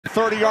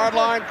30-yard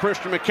line.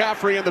 Christian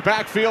McCaffrey in the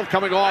backfield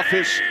coming off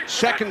his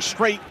second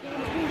straight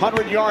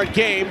 100-yard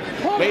game.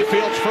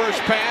 Mayfield's first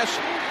pass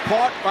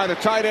caught by the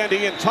tight end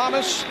Ian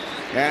Thomas,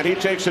 and he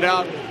takes it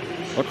out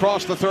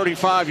across the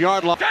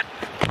 35-yard line.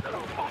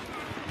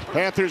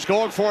 Panthers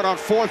going for it on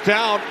fourth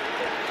down.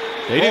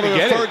 They didn't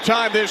get it. Third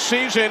time this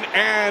season,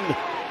 and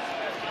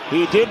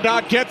he did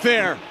not get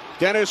there.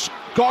 Dennis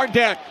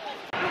Gardeck.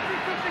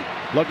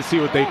 Love to see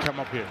what they come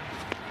up here.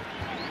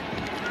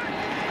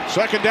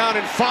 Second down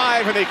and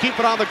 5, and they keep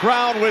it on the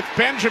ground with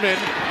Benjamin.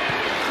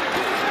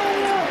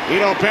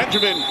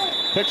 Benjamin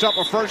picks up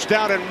a first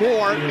down and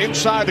more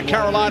inside the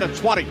Carolina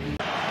 20.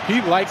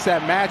 He likes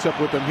that matchup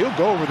with them. He'll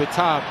go over the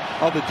top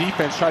of the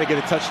defense, try to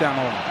get a touchdown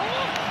on him.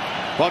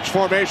 Bunch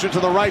formation to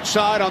the right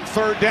side on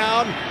third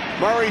down.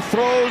 Murray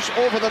throws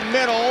over the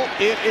middle.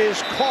 It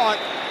is caught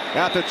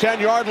at the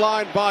 10-yard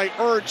line by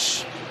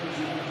Ertz.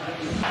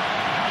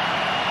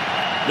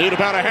 Need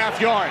about a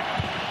half yard.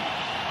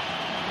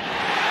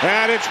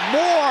 And it's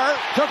Moore.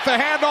 Took the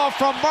handoff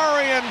from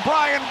Murray, and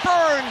Brian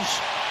Burns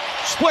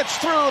splits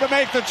through to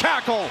make the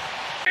tackle.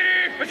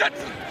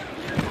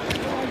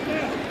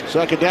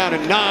 Second down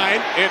and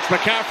 9. It's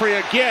McCaffrey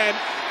again.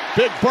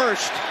 Big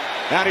burst.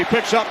 And he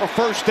picks up a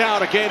first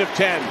down, a gain of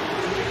 10.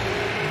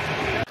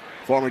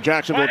 Former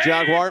Jacksonville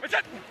Jaguar.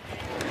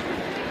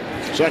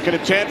 Second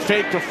and 10,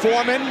 fake to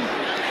Foreman.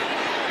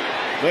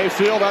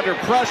 Mayfield under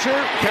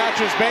pressure.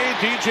 Catch is made.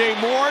 DJ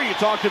Moore, you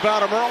talked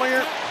about him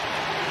earlier.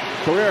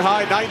 Career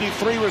high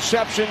 93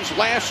 receptions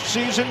last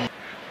season.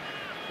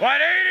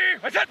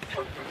 180.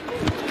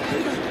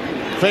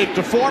 Fake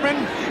to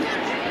Foreman.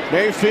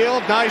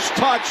 Mayfield, nice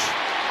touch.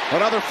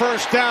 Another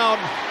first down.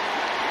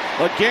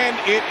 Again,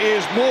 it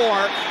is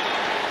Moore.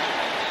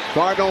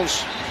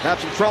 Cardinals had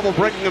some trouble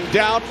bringing him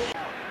down.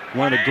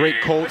 One of the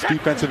great Colts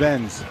defensive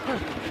ends.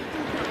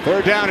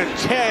 Third down and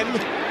 10.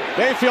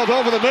 Mayfield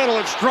over the middle.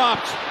 It's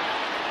dropped.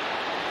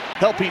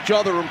 Help each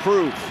other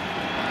improve.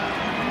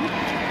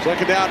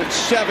 Second down and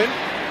 7.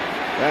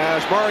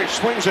 As Murray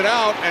swings it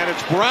out, and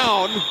it's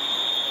Brown,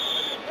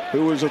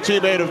 who was a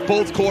teammate of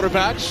both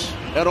quarterbacks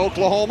at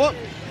Oklahoma.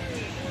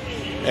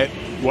 And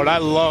what I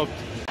loved.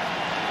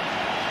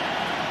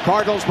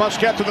 Cardinals must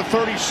get to the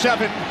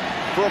 37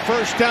 for a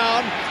first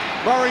down.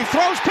 Murray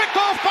throws, picked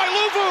off by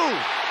Luvu.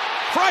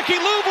 Frankie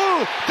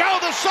Luvu down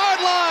the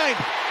sideline.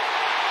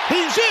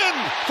 He's in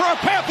for a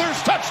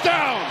Panthers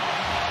touchdown.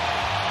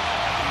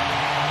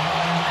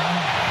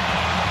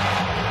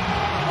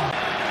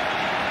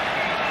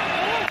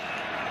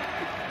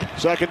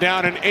 Second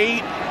down and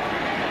 8.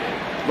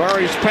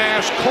 Murray's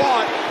pass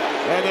caught,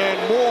 and then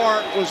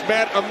Moore was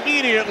met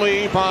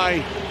immediately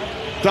by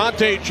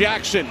Dante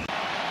Jackson.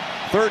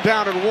 Third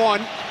down and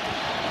 1.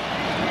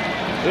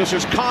 This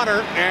is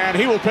Connor, and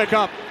he will pick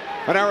up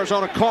an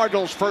Arizona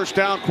Cardinals first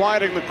down,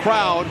 quieting the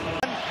crowd.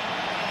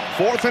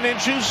 4th and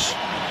inches.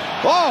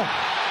 Oh!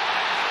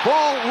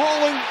 Ball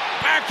rolling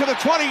back to the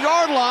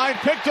 20-yard line,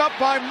 picked up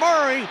by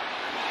Murray,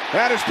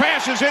 and his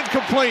pass is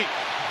incomplete.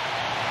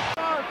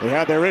 They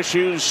had their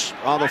issues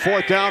on the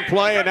 4th down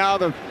play, and now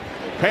the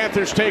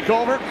Panthers take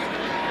over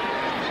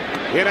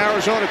in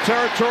Arizona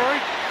territory.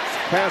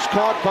 Pass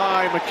caught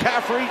by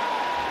McCaffrey.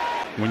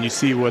 When you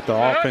see what the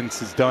offense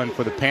has done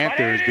for the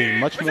Panthers, being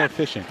much more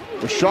efficient.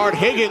 Rashard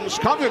Higgins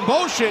comes in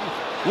motion,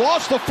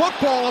 lost the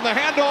football on the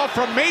handoff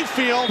from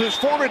Mayfield, his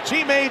former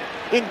teammate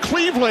in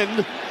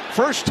Cleveland.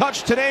 First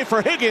touch today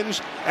for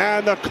Higgins,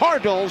 and the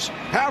Cardinals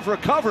have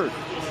recovered.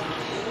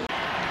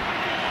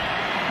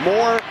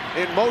 Moore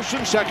in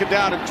motion, second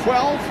down and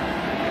 12.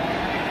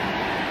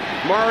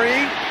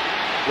 Murray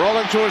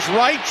rolling to his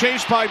right,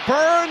 chased by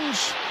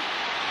Burns.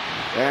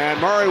 And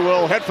Murray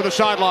will head for the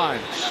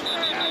sidelines.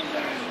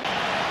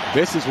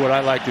 This is what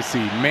I like to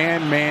see.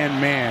 Man, man,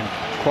 man,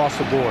 across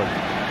the board.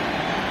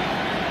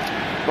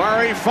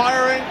 Murray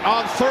firing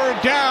on third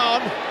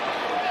down.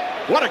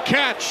 What a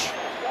catch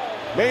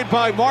made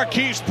by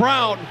Marquise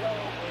Brown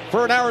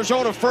for an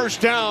Arizona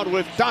first down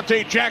with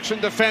Dante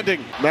Jackson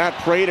defending. Matt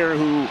Prater,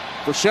 who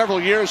for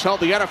several years held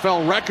the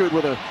NFL record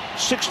with a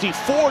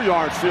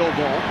 64-yard field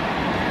goal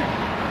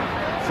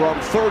from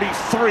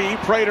 33.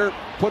 Prater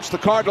puts the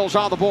Cardinals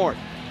on the board.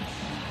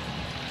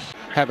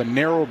 Have a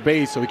narrow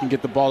base so he can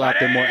get the ball out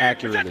there more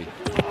accurately.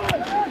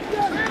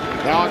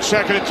 Now on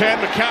second and 10,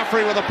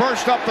 McCaffrey with a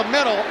burst up the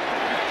middle.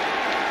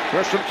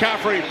 Christian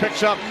McCaffrey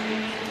picks up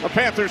a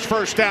Panthers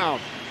first down.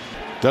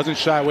 Doesn't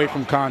shy away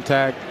from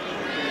contact.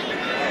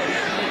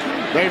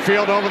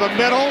 Mayfield over the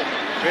middle.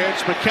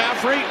 It's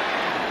McCaffrey.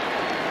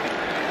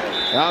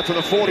 Out to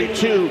the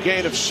 42,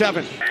 gain of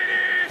 7.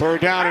 Third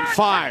down and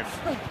 5.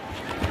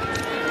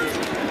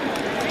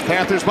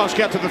 Panthers must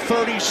get to the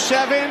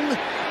 37.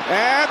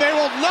 And they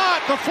will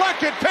not.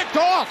 Deflected, picked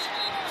off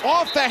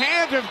the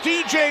hand of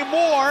DJ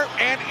Moore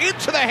and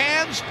into the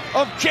hands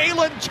of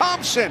Jalen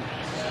Thompson.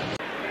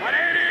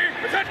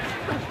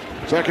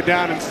 180. Second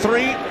down and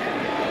 3.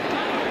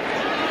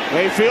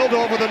 Mayfield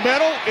over the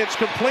middle. It's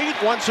complete.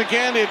 Once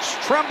again, it's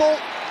Tremble.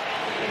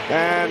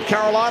 And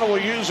Carolina will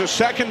use a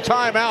second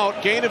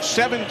timeout. Gain of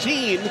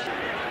 17.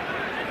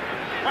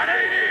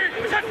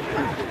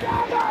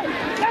 180.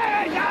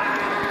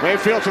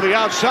 Mayfield to the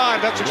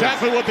outside. That's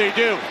exactly what they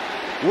do.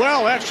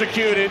 Well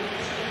executed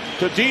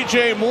to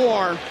DJ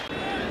Moore.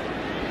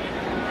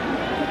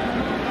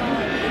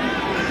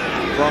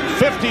 From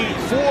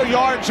 54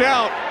 yards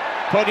out,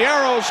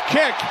 Paniero's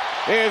kick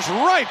is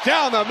right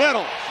down the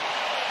middle.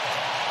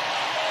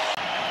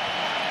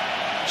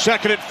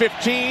 Second and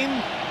 15.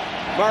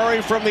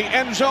 Murray from the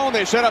end zone.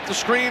 They set up the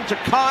screen to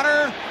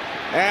Connor.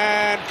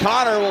 And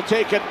Connor will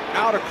take it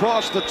out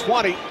across the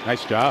 20.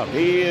 Nice job.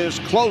 He is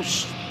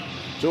close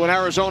to an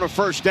Arizona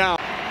first down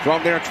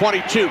from their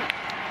 22.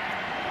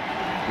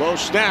 Low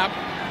snap.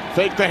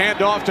 Fake the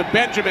handoff to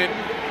Benjamin.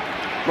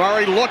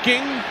 Murray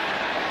looking.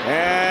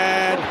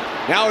 And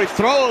now he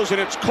throws, and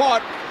it's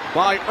caught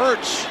by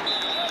Ertz.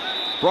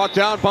 Brought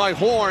down by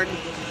Horn.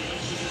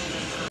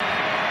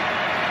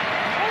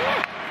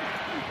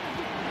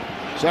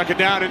 Second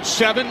down and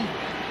 7.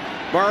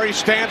 Murray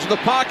stands in the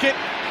pocket.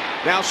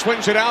 Now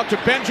swings it out to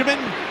Benjamin.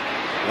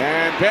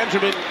 And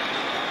Benjamin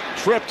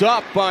tripped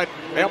up, but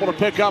able to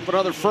pick up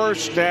another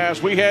first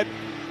as we head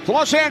to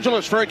Los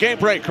Angeles for a game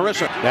break.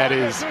 Carissa. That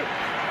is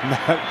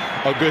not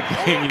a good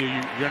thing.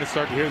 You're going to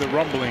start to hear the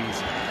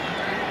rumblings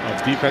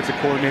of defensive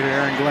coordinator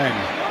Aaron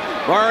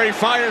Glenn. Murray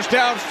fires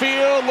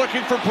downfield,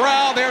 looking for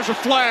Brown. There's a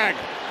flag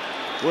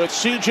with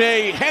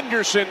C.J.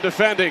 Henderson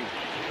defending.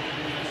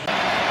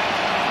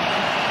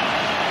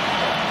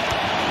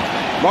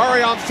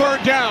 Murray on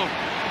third down.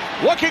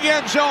 Looking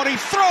end zone, he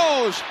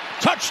throws.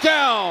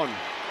 Touchdown.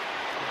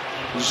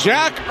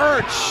 Zach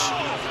Ertz.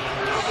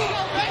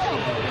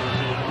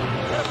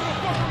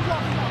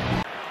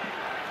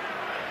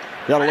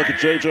 Got to look at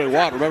J.J.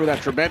 Watt. Remember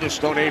that tremendous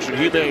donation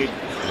he made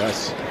a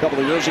couple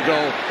of years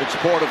ago in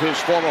support of his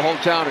former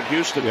hometown in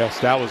Houston. Yes,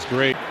 that was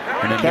great.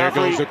 And then there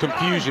goes the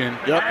confusion.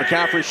 Yep,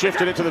 McCaffrey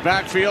shifted into the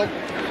backfield.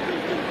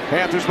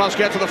 Panthers must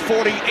get to the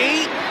 48.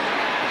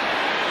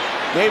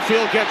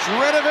 Mayfield gets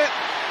rid of it.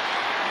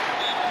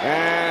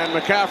 And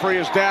McCaffrey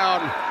is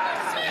down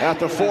at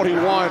the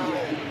 41.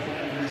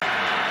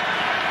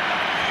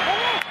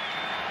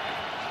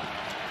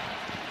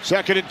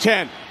 Second and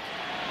 10.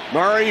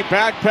 Murray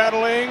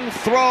backpedaling,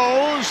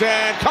 throws,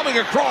 and coming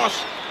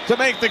across to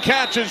make the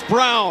catch is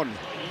Brown.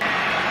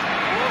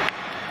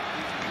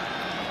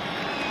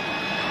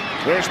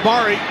 There's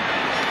Murray.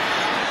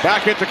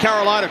 Back into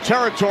Carolina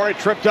territory,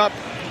 tripped up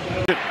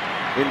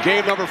in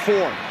game number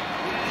 4.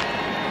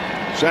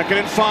 Second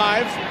and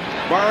 5.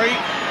 Murray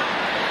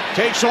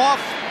takes off.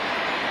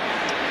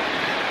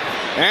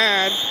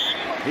 And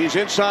he's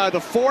inside the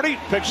 40.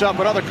 Picks up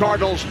another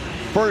Cardinals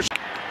first.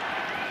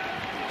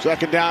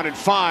 Second down and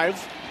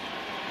 5.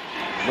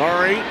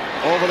 Murray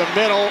over the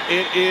middle.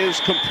 It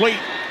is complete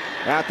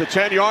at the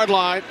 10-yard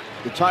line.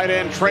 The tight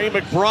end, Trey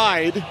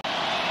McBride.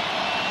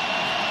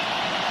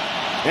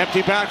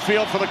 Empty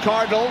backfield for the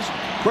Cardinals.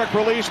 Quick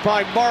release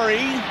by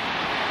Murray.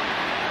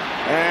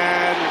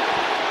 And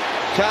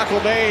tackle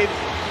made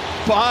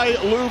by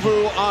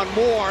Luvu on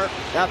Moore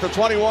at the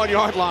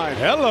 21-yard line.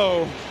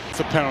 Hello. It's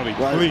a penalty.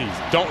 Right.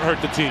 Please, don't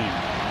hurt the team.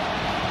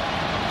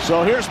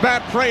 So here's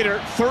Matt Prater.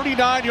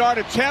 39-yard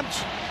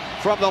attempt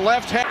from the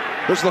left hand.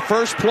 This is the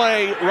first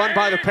play run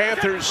by the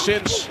Panthers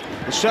since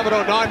the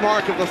 7:09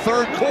 mark of the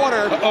third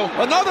quarter.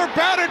 Another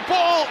batted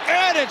ball,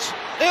 and it's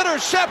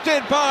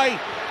intercepted by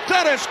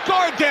Dennis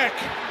Gardeck.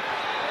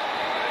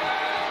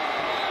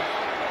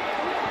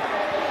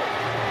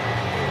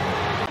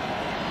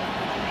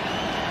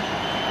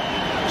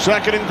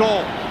 Second and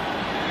goal.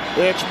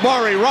 It's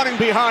Murray running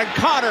behind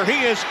Connor.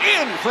 He is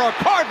in for a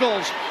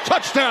Cardinals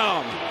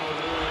touchdown.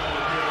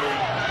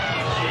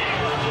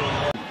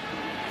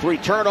 3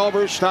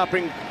 turnovers,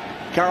 stopping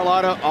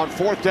Carolina on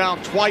fourth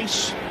down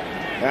twice.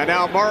 And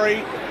now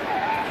Murray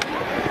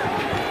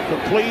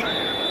complete.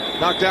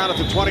 Knocked down at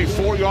the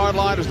 24-yard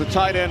line as the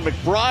tight end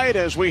McBride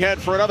as we head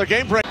for another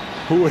game break.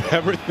 Who would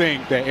ever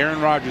think that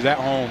Aaron Rodgers at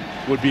home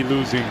would be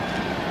losing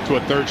to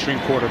a third-string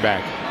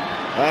quarterback?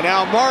 And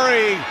now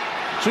Murray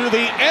to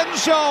the end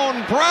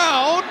zone.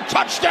 Brown,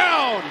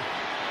 touchdown.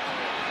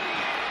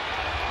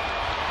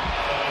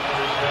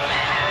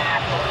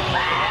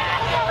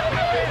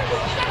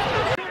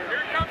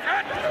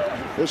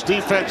 This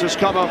defense has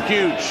come up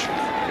huge.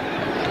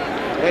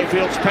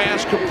 Mayfield's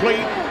pass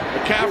complete.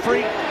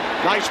 McCaffrey,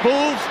 nice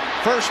move.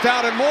 First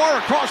down and more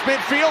across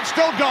midfield,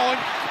 still going.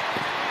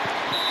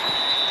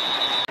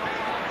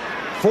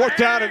 Fourth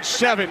down and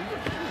 7.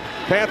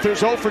 Panthers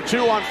 0 for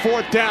 2 on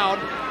fourth down.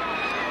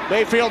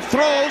 Mayfield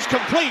throws,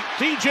 complete.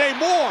 DJ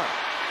Moore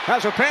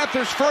has a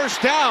Panthers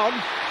first down.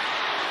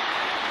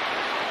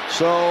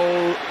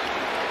 So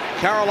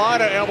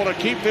Carolina able to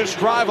keep this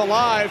drive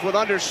alive with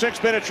under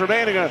 6 minutes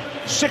remaining. A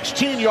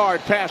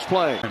 16-yard pass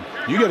play.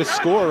 You get a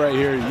score right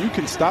here. You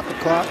can stop the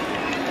clock.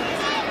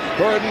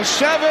 3rd and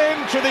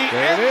 7 to the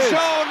end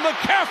zone.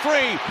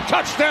 McCaffrey,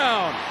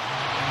 touchdown.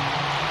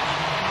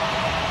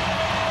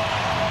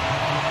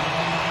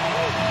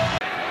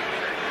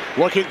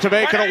 Looking to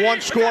make it a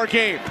 1-score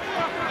game.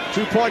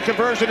 2-point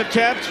conversion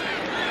attempt.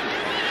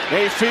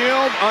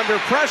 Mayfield under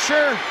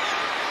pressure.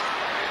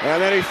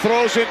 And then he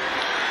throws it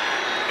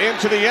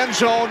into the end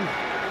zone.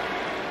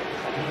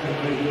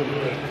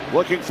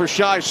 looking for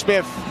Shi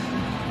Smith.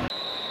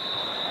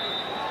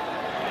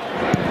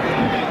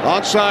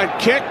 Onside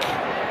kick,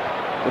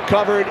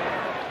 recovered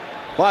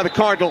by the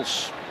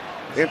Cardinals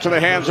into the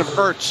hands of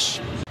Ertz.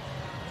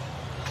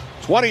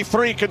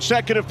 23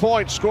 consecutive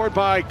points scored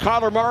by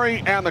Kyler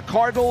Murray and the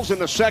Cardinals in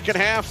the second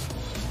half.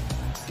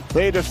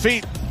 They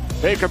defeat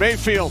Baker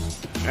Mayfield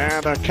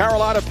and the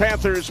Carolina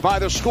Panthers by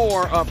the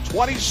score of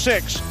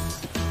 26-16.